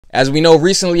As we know,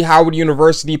 recently Howard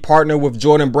University partnered with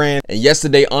Jordan Brand, and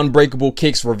yesterday Unbreakable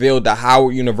Kicks revealed the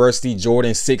Howard University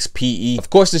Jordan 6 PE. Of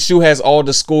course, the shoe has all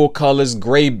the school colors,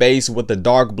 gray base with the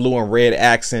dark blue and red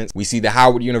accents. We see the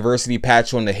Howard University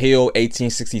patch on the heel,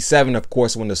 1867, of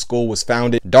course, when the school was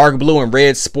founded. Dark blue and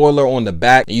red spoiler on the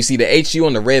back, and you see the HU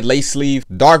on the red lace sleeve.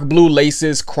 Dark blue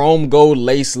laces, chrome gold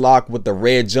lace lock with the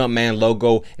red Jumpman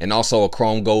logo, and also a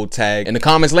chrome gold tag. In the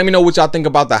comments, let me know what y'all think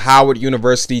about the Howard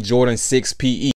University Jordan 6 PE.